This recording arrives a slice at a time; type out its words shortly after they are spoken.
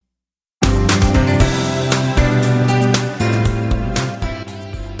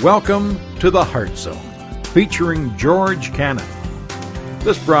Welcome to the Heart Zone, featuring George Cannon.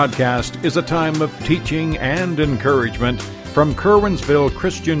 This broadcast is a time of teaching and encouragement from Curwensville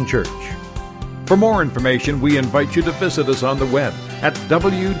Christian Church. For more information, we invite you to visit us on the web at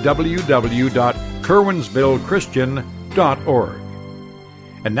www.curwensvillechristian.org.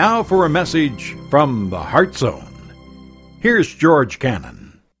 And now for a message from the Heart Zone. Here's George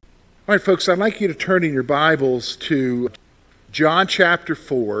Cannon. All right, folks, I'd like you to turn in your Bibles to John chapter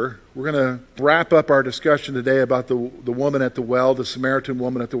 4. We're going to wrap up our discussion today about the woman at the well, the Samaritan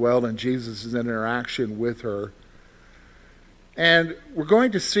woman at the well, and Jesus' interaction with her. And we're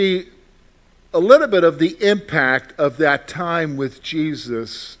going to see a little bit of the impact of that time with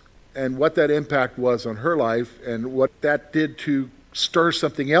Jesus and what that impact was on her life and what that did to stir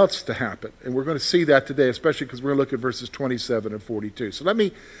something else to happen. And we're going to see that today, especially because we're going to look at verses 27 and 42. So let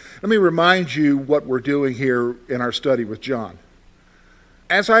me remind you what we're doing here in our study with John.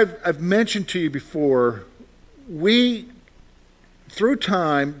 As I've mentioned to you before, we, through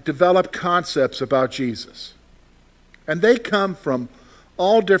time, develop concepts about Jesus. And they come from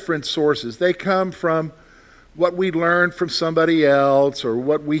all different sources. They come from what we learned from somebody else, or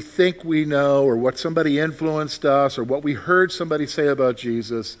what we think we know, or what somebody influenced us, or what we heard somebody say about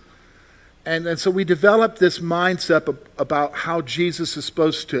Jesus. And so we develop this mindset about how Jesus is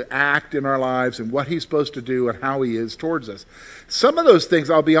supposed to act in our lives and what he's supposed to do and how he is towards us. Some of those things,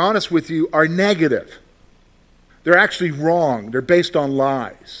 I'll be honest with you, are negative. They're actually wrong. They're based on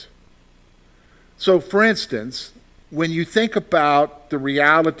lies. So, for instance, when you think about the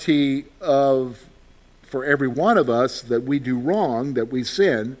reality of, for every one of us, that we do wrong, that we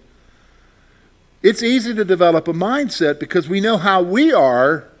sin, it's easy to develop a mindset because we know how we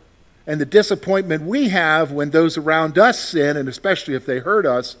are and the disappointment we have when those around us sin, and especially if they hurt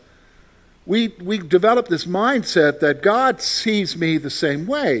us. We develop this mindset that God sees me the same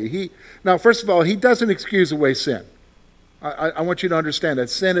way. Now, first of all, he doesn't excuse away sin. I want you to understand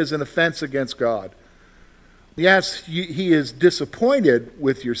that sin is an offense against God. Yes, he is disappointed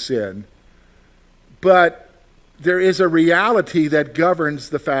with your sin, but there is a reality that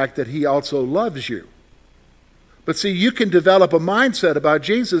governs the fact that he also loves you. But see, you can develop a mindset about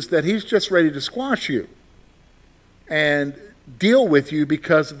Jesus that he's just ready to squash you and deal with you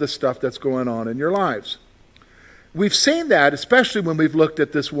because of the stuff that's going on in your lives. We've seen that, especially when we've looked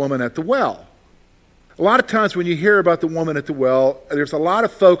at this woman at the well. A lot of times when you hear about the woman at the well, there's a lot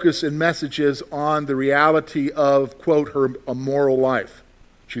of focus and messages on the reality of, quote, her immoral life.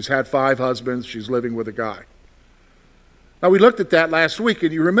 She's had 5 husbands, she's living with a guy. Now, we looked at that last week,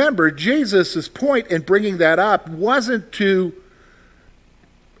 and you remember Jesus' point in bringing that up wasn't to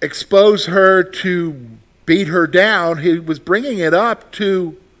expose her, to beat her down. He was bringing it up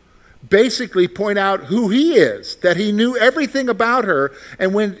to basically point out who he is, that he knew everything about her.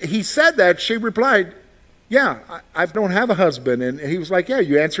 And when he said that, she replied, yeah, I don't have a husband. And he was like, yeah,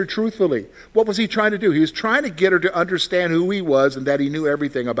 you answered truthfully. What was he trying to do? He was trying to get her to understand who he was and that he knew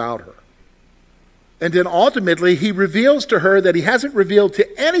everything about her. And then ultimately, he reveals to her that he hasn't revealed to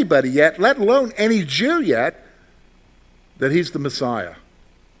anybody yet, let alone any Jew yet, that he's the Messiah.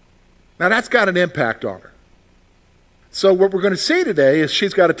 Now, that's got an impact on her. So what we're going to see today is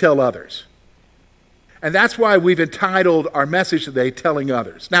she's got to tell others. And that's why we've entitled our message today, Telling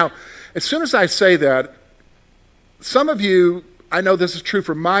Others. Now, as soon as I say that, some of you, I know this is true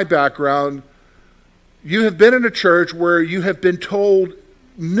from my background, you have been in a church where you have been told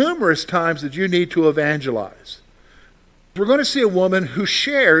numerous times that you need to evangelize. We're going to see a woman who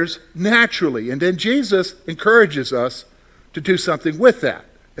shares naturally, and then Jesus encourages us to do something with that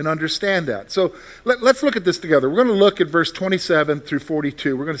and understand that. So let's look at this together. We're going to look at verse 27 through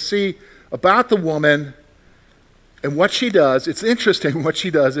 42. We're going to see about the woman and what she does. It's interesting what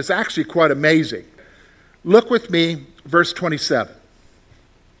she does. It's actually quite amazing. Look with me, verse 27.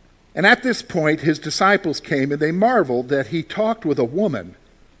 And at this point, his disciples came, and they marveled that he talked with a woman.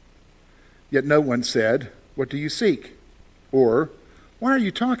 Yet no one said, "What do you seek?" Or, "Why are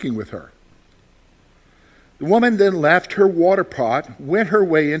you talking with her?" The woman then left her water pot, went her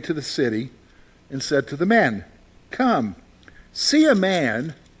way into the city, and said to the men, "Come, see a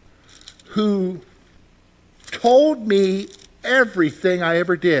man who told me everything I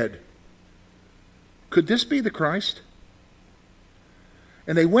ever did. Could this be the Christ?"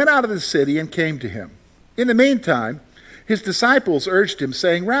 And they went out of the city and came to him. In the meantime, his disciples urged him,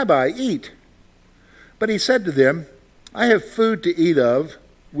 saying, "Rabbi, eat." But he said to them, "I have food to eat of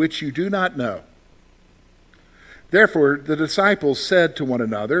which you do not know." Therefore the disciples said to one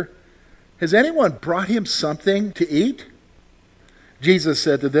another, "Has anyone brought him something to eat?" Jesus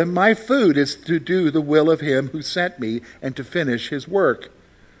said to them, "My food is to do the will of him who sent me and to finish his work.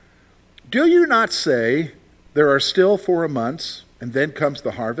 Do you not say, there are still 4 months, and then comes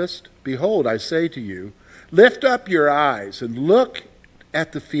the harvest? Behold, I say to you, lift up your eyes and look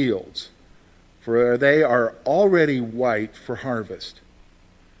at the fields, for they are already white for harvest.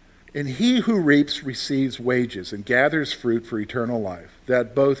 And he who reaps receives wages and gathers fruit for eternal life,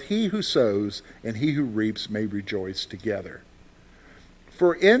 that both he who sows and he who reaps may rejoice together.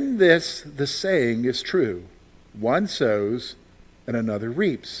 For in this the saying is true, one sows and another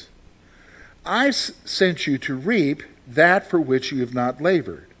reaps. I sent you to reap that for which you have not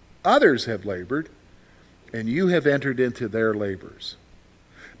labored. Others have labored, and you have entered into their labors.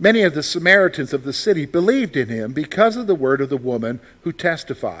 Many of the Samaritans of the city believed in him because of the word of the woman who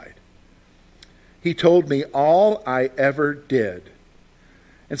testified. He told me all I ever did.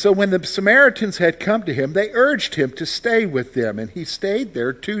 And so when the Samaritans had come to him, they urged him to stay with them, and he stayed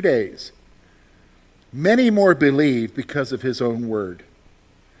there 2 days. Many more believed because of his own word.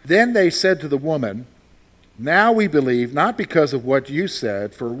 Then they said to the woman, now we believe, not because of what you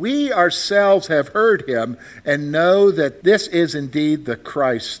said, for we ourselves have heard him and know that this is indeed the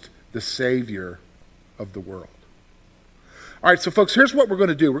Christ, the Savior of the world. All right, so folks, here's what we're going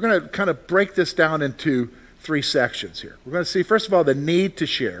to do. We're going to kind of break this down into 3 sections here. We're going to see, first of all, the need to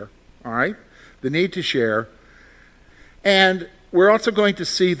share, all right? The need to share. And we're also going to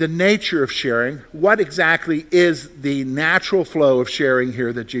see the nature of sharing. What exactly is the natural flow of sharing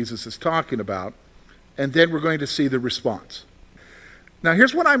here that Jesus is talking about? And then we're going to see the response. Now,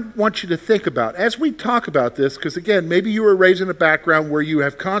 here's what I want you to think about as we talk about this, because again, maybe you were raised in a background where you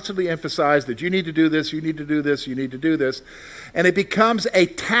have constantly emphasized that you need to do this, you need to do this, you need to do this, and it becomes a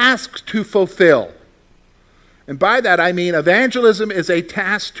task to fulfill. And by that I mean evangelism is a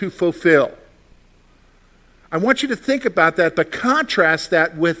task to fulfill. I want you to think about that, but contrast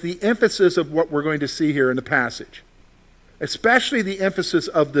that with the emphasis of what we're going to see here in the passage, especially the emphasis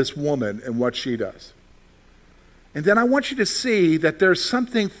of this woman and what she does. And then I want you to see that there's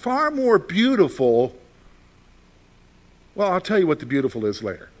something far more beautiful. Well, I'll tell you what the beautiful is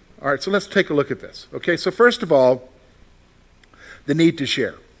later. All right, so let's take a look at this. Okay, so first of all, the need to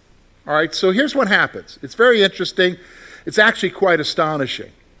share. All right, so here's what happens. It's very interesting. It's actually quite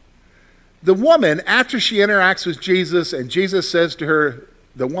astonishing. The woman, after she interacts with Jesus, and Jesus says to her,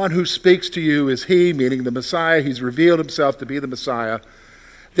 the one who speaks to you is he, meaning the Messiah. He's revealed himself to be the Messiah.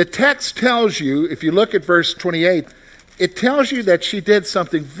 The text tells you, if you look at verse 28, it tells you that she did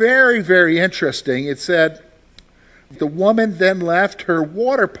something very, very interesting. It said, the woman then left her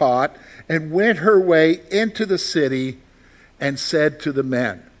water pot and went her way into the city and said to the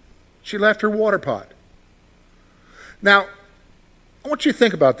men. She left her water pot. Now, I want you to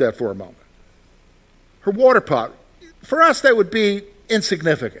think about that for a moment. Her water pot, for us that would be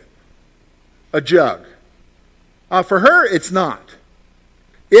insignificant. A jug. For her, it's not.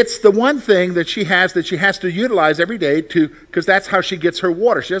 It's the one thing that she has to utilize every day because that's how she gets her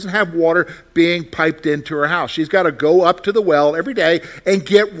water. She doesn't have water being piped into her house. She's got to go up to the well every day and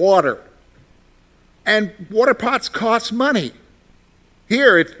get water. And water pots cost money.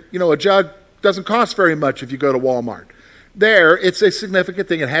 Here, a jug doesn't cost very much if you go to Walmart. There, it's a significant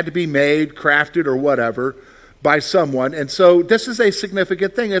thing. It had to be made, crafted, or whatever by someone. And so this is a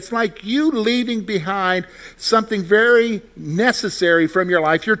significant thing. It's like you leaving behind something very necessary from your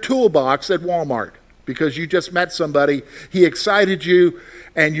life, your toolbox at Walmart, because you just met somebody, he excited you,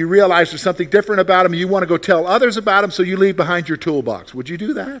 and you realize there's something different about him, and you want to go tell others about him, so you leave behind your toolbox. Would you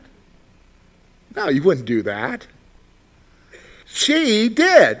do that? No, you wouldn't do that. She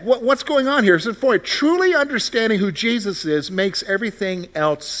did. What's going on here? So for truly understanding who Jesus is makes everything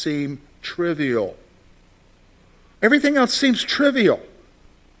else seem trivial. Everything else seems trivial.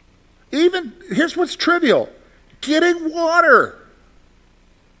 Even, here's what's trivial. Getting water.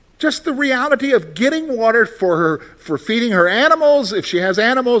 Just the reality of getting water for feeding her animals, if she has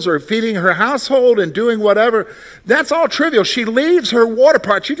animals, or feeding her household and doing whatever. That's all trivial. She leaves her water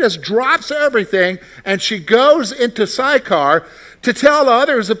pot. She just drops everything and she goes into Sychar to tell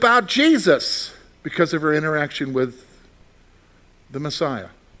others about Jesus because of her interaction with the Messiah.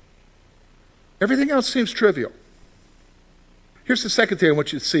 Everything else seems trivial. Here's the second thing I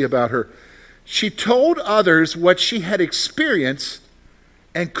want you to see about her. She told others what she had experienced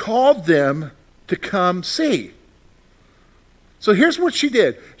and called them to come see. So here's what she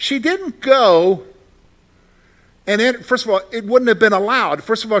did. She didn't go, and first of all, it wouldn't have been allowed.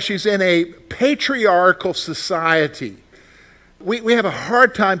 First of all, she's in a patriarchal society. We have a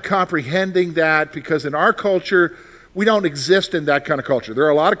hard time comprehending that because in our culture, we don't exist in that kind of culture. There are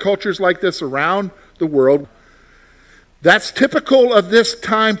a lot of cultures like this around the world. That's typical of this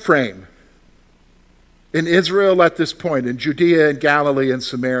time frame. In Israel at this point, in Judea and Galilee and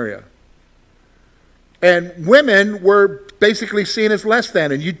Samaria. And women were basically seen as less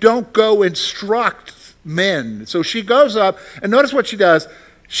than, and you don't go instruct men. So she goes up, and notice what she does.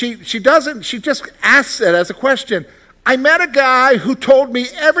 She just asks it as a question. I met a guy who told me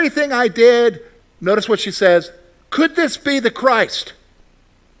everything I did. Notice what she says. Could this be the Christ?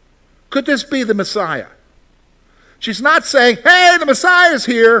 Could this be the Messiah? She's not saying, hey, the Messiah is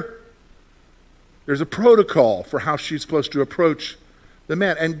here. There's a protocol for how she's supposed to approach the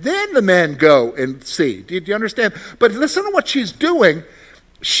men. And then the men go and see. Do you understand? But listen to what she's doing.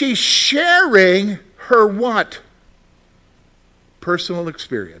 She's sharing her what? Personal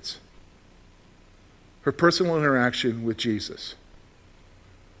experience. Her personal interaction with Jesus.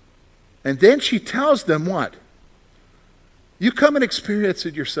 And then she tells them what? You come and experience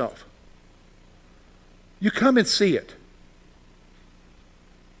it yourself. You come and see it.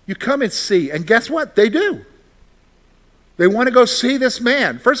 You come and see. And guess what? They do. They want to go see this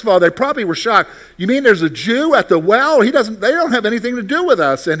man. First of all, they probably were shocked. You mean there's a Jew at the well? They don't have anything to do with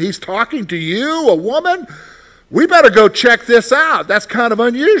us. And he's talking to you, a woman? We better go check this out. That's kind of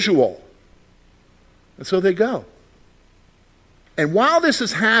unusual. And so they go. And while this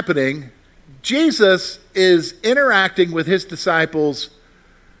is happening, Jesus is interacting with his disciples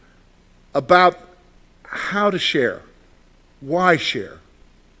about how to share, why share,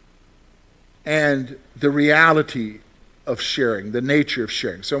 and the reality of sharing, the nature of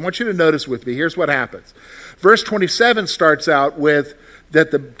sharing. So I want you to notice with me, here's what happens. Verse 27 starts out with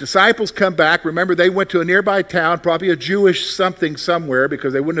that the disciples come back. Remember, they went to a nearby town, probably a Jewish something somewhere,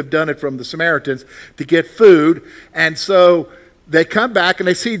 because they wouldn't have done it from the Samaritans, to get food. And so they come back and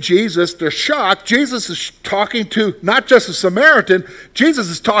they see Jesus. They're shocked. Jesus is talking to not just a Samaritan, Jesus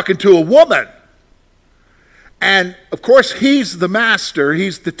is talking to a woman. And, of course, he's the master.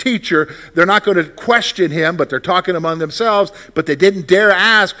 He's the teacher. They're not going to question him, but they're talking among themselves. But they didn't dare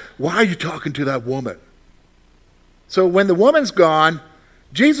ask, why are you talking to that woman? So when the woman's gone,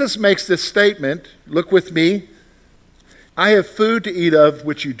 Jesus makes this statement. Look with me. I have food to eat of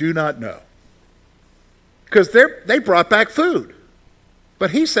which you do not know. Because they brought back food.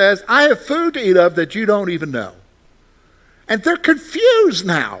 But he says, I have food to eat of that you don't even know. And they're confused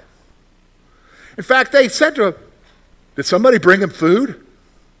now. In fact, they said to him, did somebody bring him food?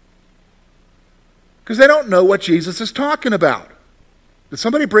 Because they don't know what Jesus is talking about. Did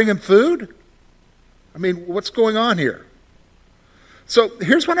somebody bring him food? I mean, what's going on here? So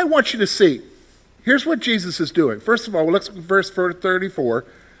here's what I want you to see. Here's what Jesus is doing. First of all, let's verse 34.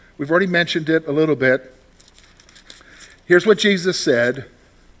 We've already mentioned it a little bit. Here's what Jesus said.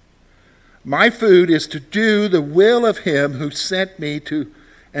 My food is to do the will of him who sent me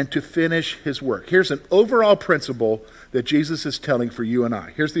and to finish his work. Here's an overall principle that Jesus is telling for you and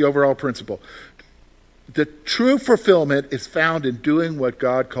I. Here's the overall principle. The true fulfillment is found in doing what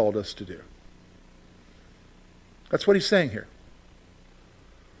God called us to do. That's what he's saying here.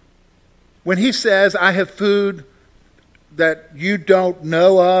 When he says, I have food that you don't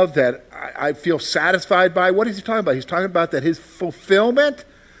know of, that I feel satisfied by, what is he talking about? He's talking about that his fulfillment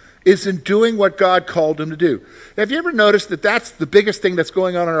is in doing what God called him to do. Have you ever noticed that that's the biggest thing that's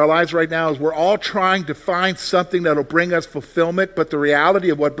going on in our lives right now is we're all trying to find something that'll bring us fulfillment, but the reality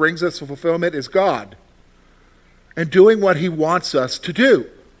of what brings us fulfillment is God and doing what he wants us to do.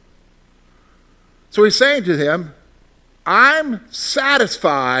 So he's saying to them, I'm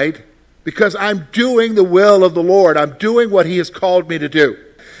satisfied because I'm doing the will of the Lord. I'm doing what he has called me to do.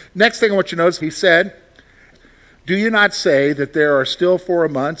 Next thing I want you to notice, he said, do you not say that there are still 4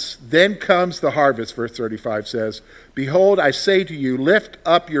 months? Then comes the harvest, verse 35 says. Behold, I say to you, lift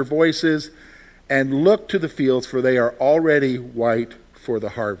up your voices and look to the fields, for they are already white for the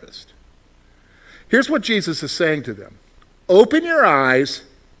harvest. Here's what Jesus is saying to them. Open your eyes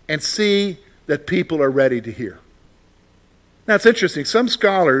and see that people are ready to hear. Now, it's interesting. Some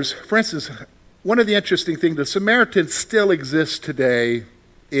scholars, for instance, one of the interesting things, the Samaritans still exist today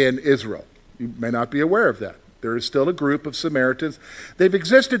in Israel. You may not be aware of that. There is still a group of Samaritans. They've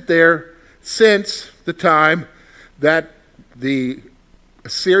existed there since the time that the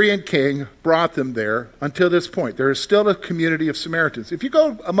Assyrian king brought them there until this point. There is still a community of Samaritans. If you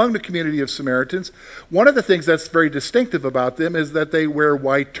go among the community of Samaritans, one of the things that's very distinctive about them is that they wear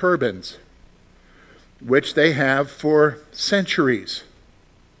white turbans, which they have for centuries.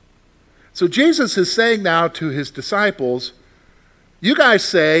 So Jesus is saying now to his disciples, you guys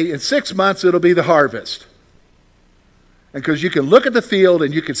say in 6 months it'll be the harvest. And because you can look at the field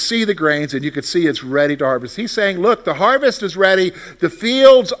and you can see the grains and you can see it's ready to harvest. He's saying, look, the harvest is ready. The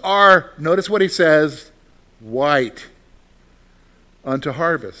fields are, notice what he says, white unto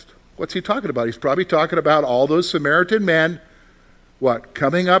harvest. What's he talking about? He's probably talking about all those Samaritan men what?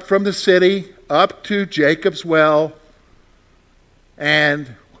 Coming up from the city, up to Jacob's well,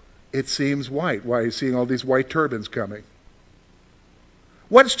 and it seems white. Why are you seeing all these white turbans coming?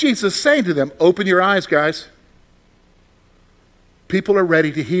 What's Jesus saying to them? Open your eyes, guys. People are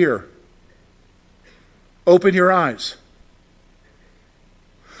ready to hear. Open your eyes.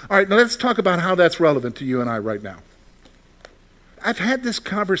 All right, now let's talk about how that's relevant to you and I right now. I've had this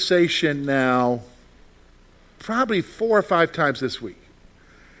conversation now probably 4 or 5 times this week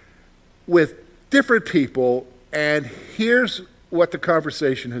with different people, and here's what the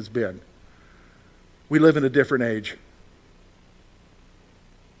conversation has been. We live in a different age.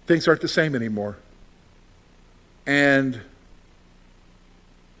 Things aren't the same anymore. And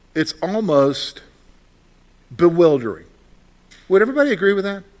it's almost bewildering. Would everybody agree with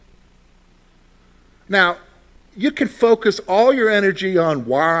that? Now, you can focus all your energy on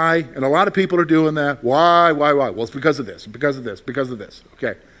why, and a lot of people are doing that. Why? Well, it's because of this, because of this, because of this.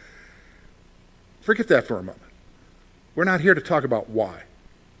 Okay. Forget that for a moment. We're not here to talk about why.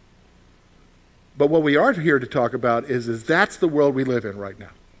 But what we are here to talk about is that's the world we live in right now.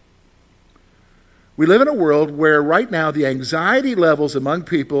 We live in a world where right now the anxiety levels among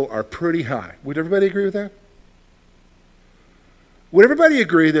people are pretty high. Would everybody agree with that? Would everybody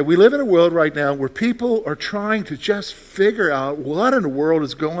agree that we live in a world right now where people are trying to just figure out what in the world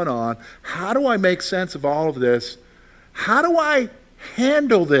is going on? How do I make sense of all of this? How do I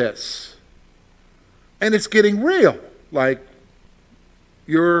handle this? And it's getting real. Like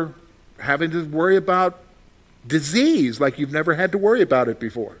you're having to worry about disease like you've never had to worry about it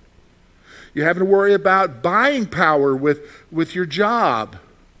before. You're having to worry about buying power with your job.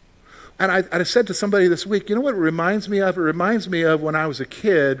 And I said to somebody this week, you know what it reminds me of? It reminds me of when I was a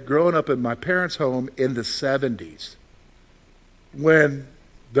kid growing up in my parents' home in the 70s. When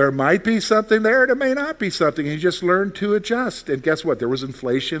there might be something there, there may not be something. And you just learn to adjust. And guess what? There was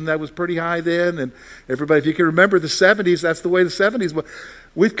inflation that was pretty high then. And everybody, if you can remember the 70s, that's the way the 70s was.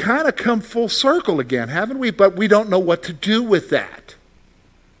 We've kind of come full circle again, haven't we? But we don't know what to do with that.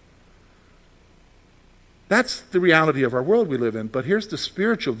 That's the reality of our world we live in, but here's the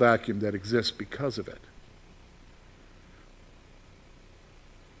spiritual vacuum that exists because of it.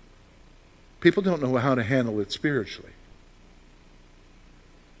 People don't know how to handle it spiritually.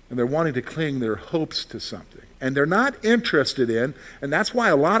 And they're wanting to cling their hopes to something. And they're not interested in, and that's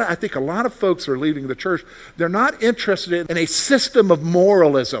why I think a lot of folks are leaving the church, they're not interested in a system of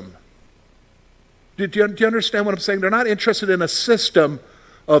moralism. Do you understand what I'm saying? They're not interested in a system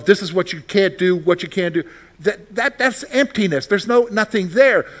of this is what you can't do, what you can do. That's emptiness. There's nothing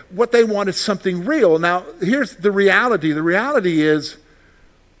there. What they want is something real. Now, here's the reality. The reality is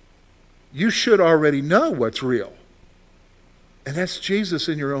you should already know what's real. And that's Jesus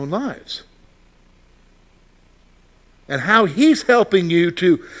in your own lives. And how he's helping you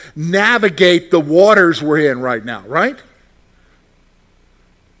to navigate the waters we're in right now, right?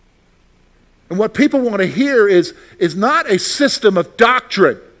 And what people want to hear is not a system of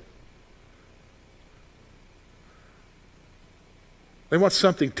doctrine. They want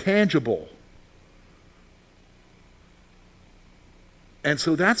something tangible. And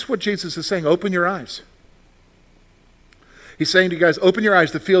so that's what Jesus is saying. Open your eyes. He's saying to you guys, open your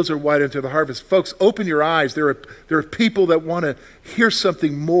eyes. The fields are white unto the harvest. Folks, open your eyes. There are people that want to hear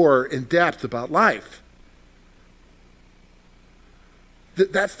something more in depth about life.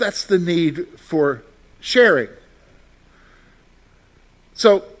 That's the need for sharing.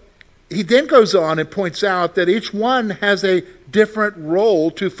 So he then goes on and points out that each one has a different role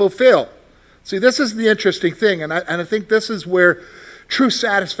to fulfill. See, this is the interesting thing, and I think this is where true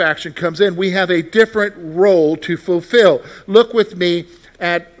satisfaction comes in. We have a different role to fulfill. Look with me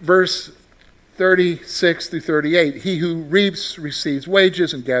at verse 36 through 38. He who reaps receives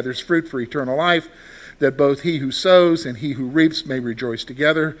wages and gathers fruit for eternal life, that both he who sows and he who reaps may rejoice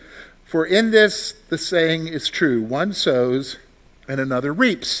together. For in this the saying is true, one sows and another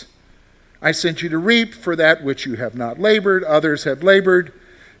reaps. I sent you to reap for that which you have not labored. Others have labored,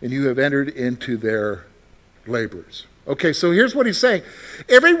 and you have entered into their labors. Okay, so here's what he's saying.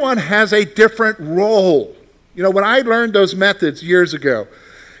 Everyone has a different role. You know, when I learned those methods years ago,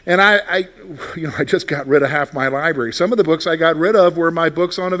 and I just got rid of half my library. Some of the books I got rid of were my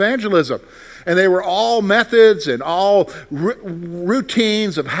books on evangelism. And they were all methods and all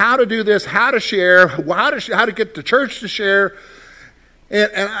routines of how to do this, how to share, how to get the church to share.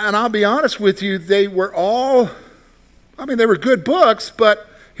 And I'll be honest with you, they were all, they were good books, but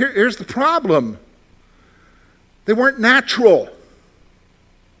here's the problem. They weren't natural.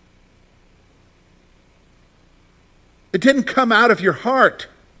 It didn't come out of your heart.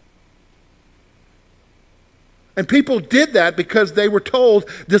 And people did that because they were told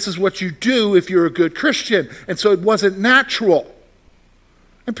this is what you do if you're a good Christian. And so it wasn't natural.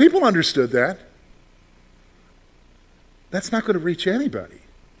 And people understood that. That's not going to reach anybody.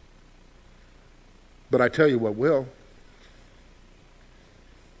 But I tell you what will.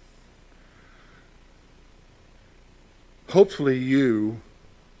 Hopefully you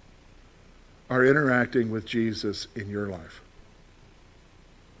are interacting with Jesus in your life.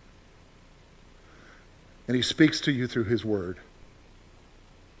 And he speaks to you through his word.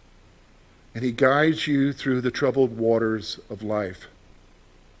 And he guides you through the troubled waters of life.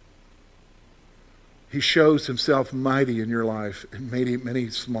 He shows himself mighty in your life in many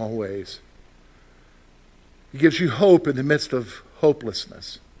small ways. He gives you hope in the midst of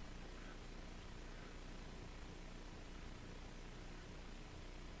hopelessness.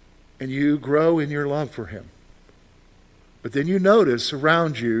 And you grow in your love for him. But then you notice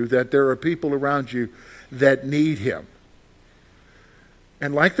around you that there are people around you that need him.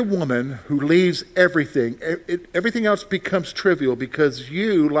 And like the woman who leaves everything, everything else becomes trivial because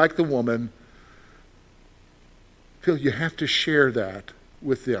you, like the woman, feel you have to share that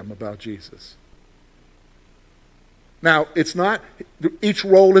with them about Jesus. Now, it's not, each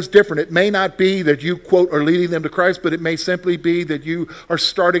role is different. It may not be that you, quote, are leading them to Christ, but it may simply be that you are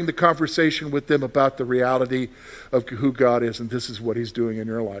starting the conversation with them about the reality of who God is, and this is what he's doing in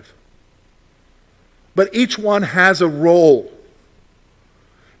your life. But each one has a role.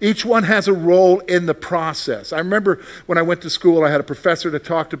 Each one has a role in the process. I remember when I went to school, I had a professor that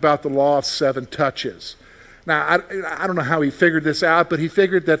talked about the law of 7 touches. Now, I don't know how he figured this out, but he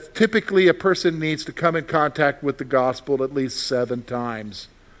figured that typically a person needs to come in contact with the gospel at least 7 times.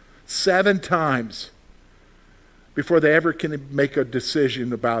 7 times before they ever can make a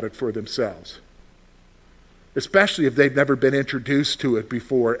decision about it for themselves. Especially if they've never been introduced to it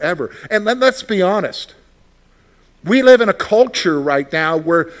before, ever. And let's be honest. We live in a culture right now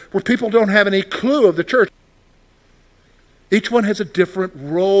where people don't have any clue of the church. Each one has a different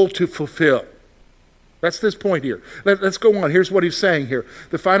role to fulfill. That's this point here. Let's go on. Here's what he's saying here.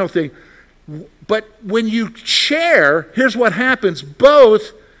 The final thing. But when you share, here's what happens.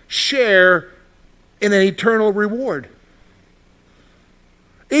 Both share in an eternal reward.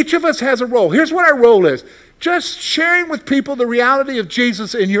 Each of us has a role. Here's what our role is. Just sharing with people the reality of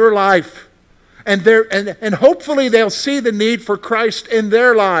Jesus in your life. And hopefully they'll see the need for Christ in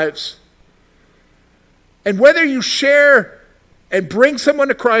their lives. And whether you share and bring someone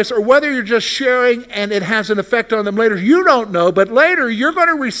to Christ, or whether you're just sharing and it has an effect on them later, you don't know, but later you're going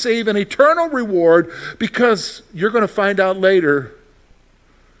to receive an eternal reward because you're going to find out later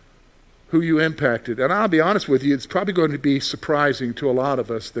who you impacted. And I'll be honest with you, it's probably going to be surprising to a lot of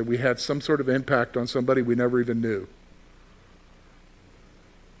us that we had some sort of impact on somebody we never even knew.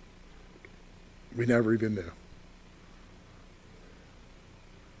 We never even knew.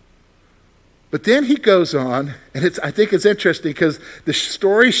 But then he goes on, and I think it's interesting because the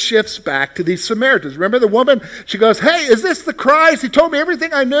story shifts back to these Samaritans. Remember the woman? She goes, hey, is this the Christ? He told me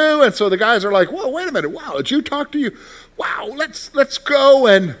everything I knew. And so the guys are like, whoa, wait a minute. Wow, did you talk to you? Wow, let's go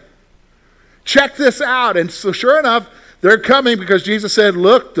and check this out. And so sure enough, they're coming because Jesus said,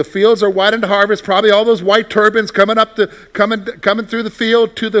 look, the fields are white unto harvest. Probably all those white turbans coming through the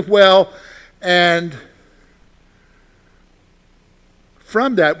field to the well. And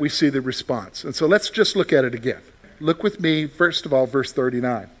from that, we see the response. And so let's just look at it again. Look with me, first of all, verse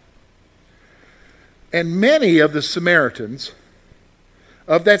 39. And many of the Samaritans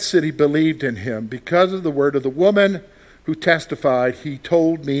of that city believed in him because of the word of the woman who testified, he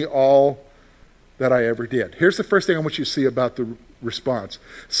told me all that I ever did. Here's the first thing I want you to see about the response.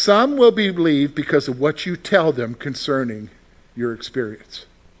 Some will believe because of what you tell them concerning your experience.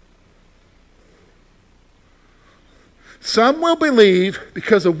 Some will believe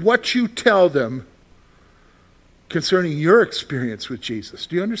because of what you tell them concerning your experience with Jesus.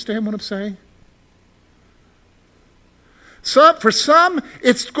 Do you understand what I'm saying? For some,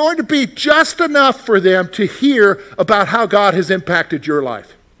 it's going to be just enough for them to hear about how God has impacted your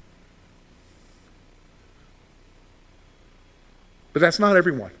life. But that's not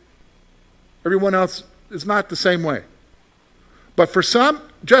everyone. Everyone else is not the same way. But for some,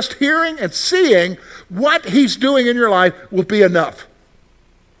 just hearing and seeing what he's doing in your life will be enough.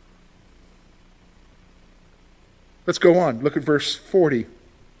 Let's go on. Look at verse 40.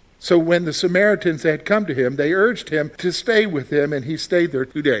 So when the Samaritans had come to him, they urged him to stay with them, and he stayed there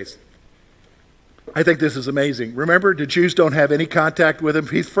 2 days. I think this is amazing. Remember, the Jews don't have any contact with him.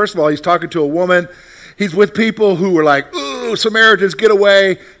 First of all, he's talking to a woman. He's with people who were like, ooh, Samaritans, get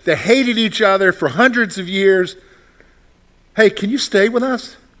away. They hated each other for hundreds of years. Hey, can you stay with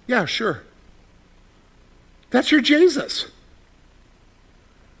us? Yeah, sure. That's your Jesus.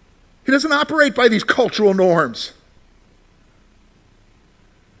 He doesn't operate by these cultural norms.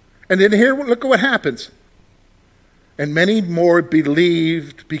 And then here, look at what happens. And many more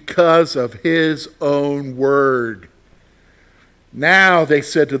believed because of his own word. Now, they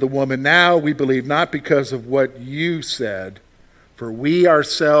said to the woman, now we believe not because of what you said, for we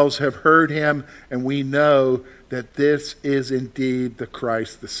ourselves have heard him, and we know that this is indeed the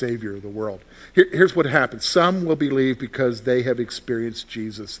Christ, the Savior of the world. Here's what happens. Some will believe because they have experienced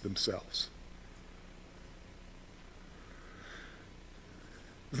Jesus themselves.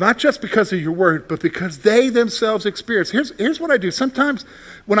 It's not just because of your word, but because they themselves experience. Here's what I do. Sometimes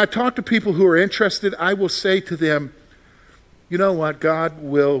when I talk to people who are interested, I will say to them, you know what? God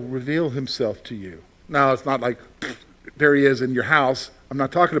will reveal himself to you. Now, it's not like, there he is in your house. I'm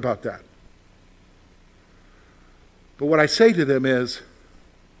not talking about that. But what I say to them is,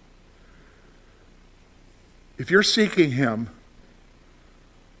 if you're seeking him,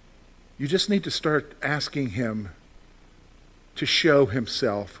 you just need to start asking him to show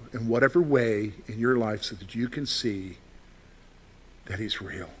himself in whatever way in your life so that you can see that he's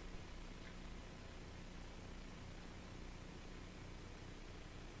real.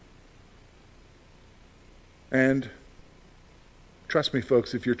 And trust me,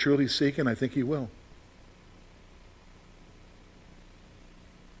 folks, if you're truly seeking, I think he will.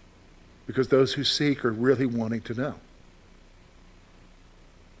 Because those who seek are really wanting to know.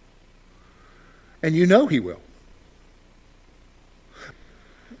 And you know he will.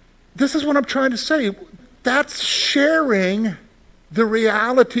 This is what I'm trying to say. That's sharing the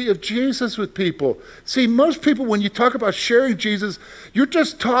reality of Jesus with people. See, most people, when you talk about sharing Jesus, you're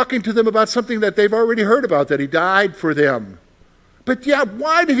just talking to them about something that they've already heard about, that he died for them. But yeah,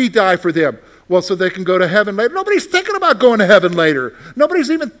 why did he die for them? Well, so they can go to heaven later. Nobody's thinking about going to heaven later.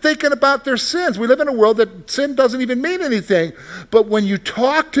 Nobody's even thinking about their sins. We live in a world that sin doesn't even mean anything. But when you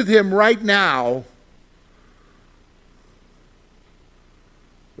talk to them right now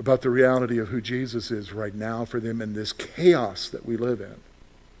about the reality of who Jesus is right now for them in this chaos that we live in,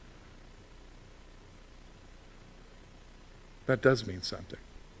 that does mean something.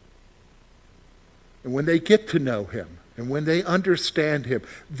 And when they get to know him, and when they understand him,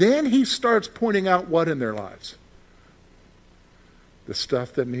 then he starts pointing out what in their lives? The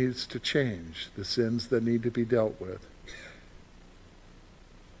stuff that needs to change, the sins that need to be dealt with.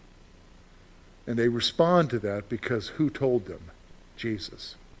 And they respond to that because who told them?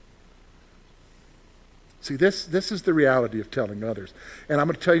 Jesus. See, this is the reality of telling others. And I'm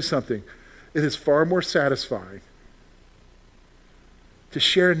going to tell you something. It is far more satisfying to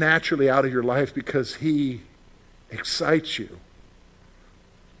share naturally out of your life because he excites you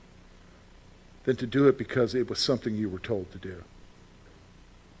than to do it because it was something you were told to do.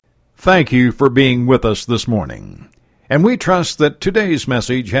 Thank you for being with us this morning. And we trust that today's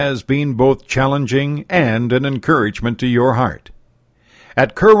message has been both challenging and an encouragement to your heart.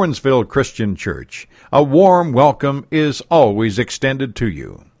 At Curwensville Christian Church, a warm welcome is always extended to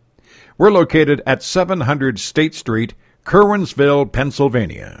you. We're located at 700 State Street, Curwensville,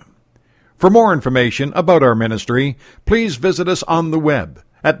 Pennsylvania. For more information about our ministry, please visit us on the web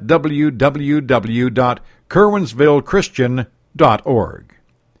at www.curwensvillechristian.org.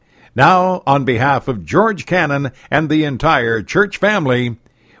 Now, on behalf of George Cannon and the entire church family,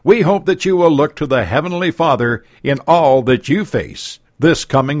 we hope that you will look to the Heavenly Father in all that you face this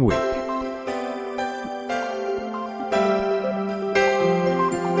coming week.